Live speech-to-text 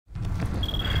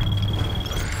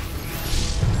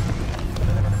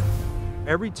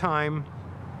every time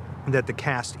that the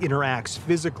cast interacts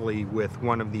physically with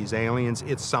one of these aliens,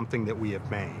 it's something that we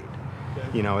have made.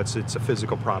 You know, it's a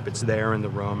physical prop. It's there in the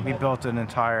room. We built an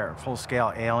entire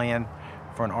full-scale alien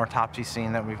for an autopsy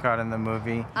scene that we've got in the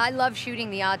movie. I love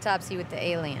shooting the autopsy with the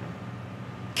alien,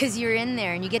 because you're in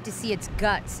there and you get to see its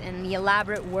guts and the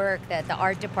elaborate work that the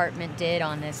art department did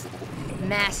on this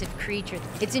massive creature.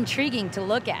 It's intriguing to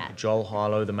look at. Joel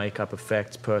Harlow, the makeup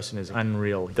effects person, is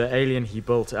unreal. The alien he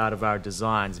built out of our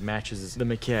designs matches the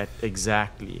maquette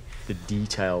exactly. The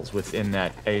details within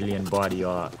that alien body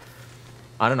are,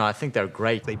 I don't know, I think they're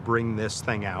great. They bring this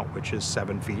thing out, which is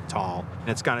 7 feet tall, and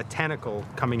it's got a tentacle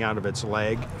coming out of its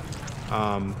leg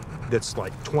that's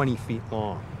like 20 feet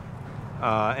long.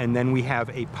 And then we have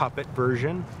a puppet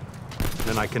version.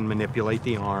 Then I can manipulate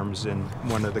the arms, and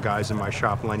one of the guys in my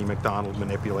shop, Lenny McDonald,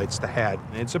 manipulates the head.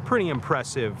 It's a pretty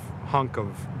impressive hunk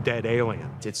of dead alien.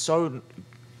 It's so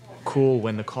cool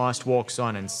when the cast walks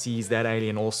on and sees that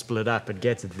alien all split up. It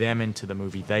gets them into the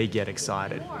movie. They get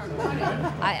excited.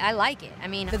 I like it. I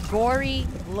mean, the gory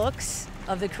looks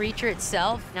of the creature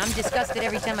itself, and I'm disgusted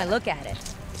every time I look at it.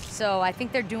 So I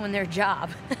think they're doing their job.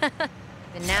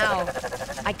 And now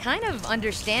I kind of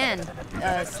understand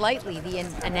slightly the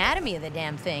anatomy of the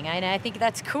damn thing. And I think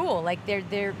that's cool. Like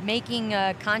they're making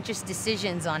conscious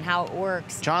decisions on how it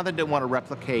works. Jonathan didn't want to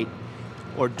replicate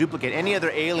or duplicate any other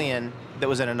alien that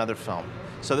was in another film.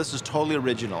 So this is totally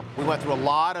original. We went through a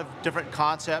lot of different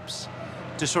concepts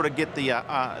to sort of get the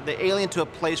alien to a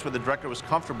place where the director was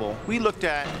comfortable. We looked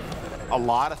at a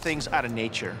lot of things out of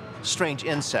nature. Strange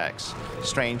insects,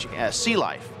 strange sea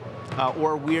life.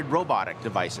 Or weird robotic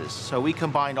devices. So we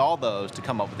combined all those to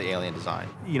come up with the alien design.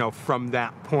 You know, from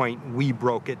that point, we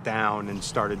broke it down and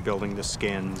started building the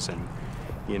skins and,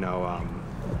 you know,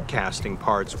 casting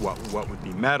parts. What would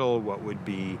be metal? What would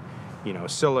be, you know,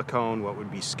 silicone? What would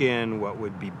be skin? What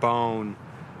would be bone?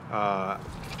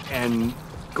 And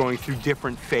going through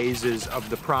different phases of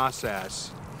the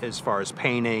process as far as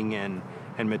painting and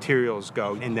materials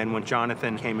go. And then when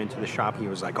Jonathan came into the shop, he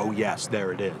was like, oh yes,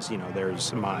 there it is. You know,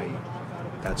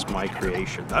 that's my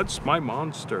creation. That's my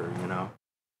monster, you know.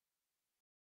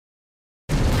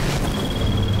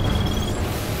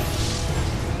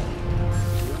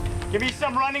 Give me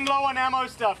some running low on ammo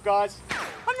stuff, guys. I'm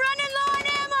running low on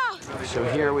ammo! So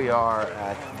here we are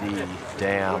at the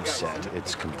dam set.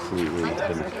 It's completely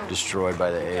been destroyed by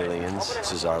the aliens.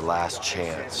 This is our last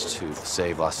chance to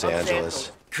save Los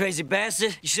Angeles. Crazy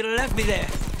bastard, you should have left me there.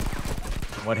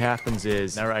 What happens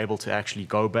is they're able to actually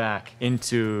go back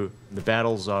into the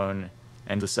battle zone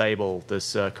and disable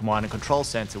this command and control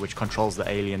center, which controls the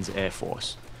aliens' air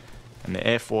force. And the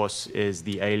air force is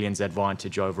the aliens'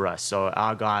 advantage over us. So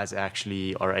our guys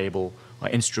actually are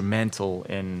instrumental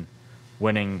in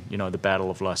winning, you know, the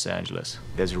Battle of Los Angeles.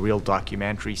 There's a real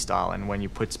documentary style, and when you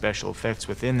put special effects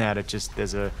within that,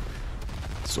 there's a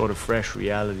sort of fresh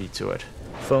reality to it.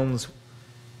 Films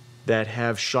that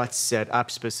have shots set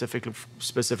up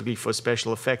specifically for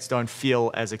special effects don't feel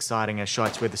as exciting as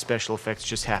shots where the special effects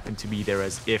just happen to be there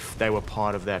as if they were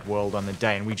part of that world on the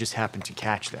day and we just happen to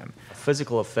catch them.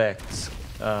 Physical effects,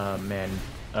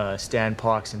 Stan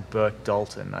Parks and Burt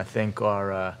Dalton, I think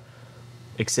are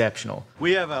exceptional.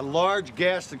 We have a large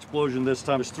gas explosion this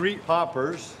time. There's 3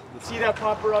 poppers. See that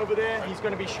popper over there? He's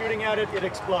going to be shooting at it. It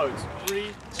explodes.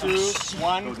 3, 2,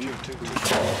 1.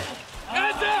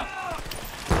 Hands up!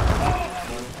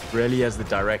 Really, as the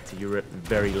director, you're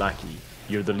very lucky.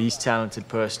 You're the least talented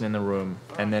person in the room,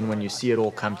 and then when you see it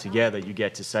all come together, you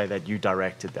get to say that you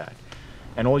directed that.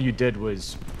 And all you did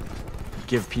was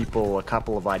give people a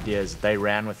couple of ideas, they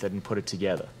ran with it and put it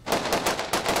together.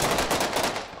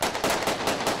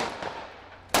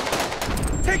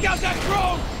 Take out that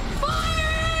drone!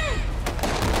 Fire!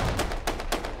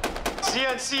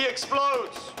 CNC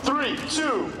explodes. 3,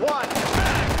 2, 1,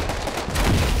 bang!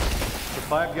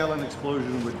 The 5-gallon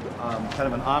explosion would kind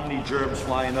of an omni-gerbs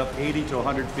flying up 80 to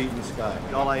 100 feet in the sky.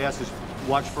 All I ask is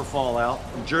watch for fallout.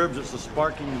 In gerbs, it's a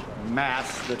sparking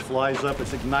mass that flies up.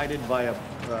 It's ignited by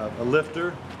a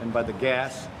lifter and by the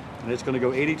gas, and it's going to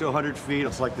go 80 to 100 feet.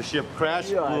 It's like the ship crashed,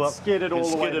 blew up, skidded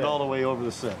all the way over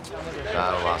the set.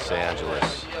 Out of Los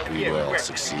Angeles, we will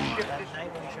succeed.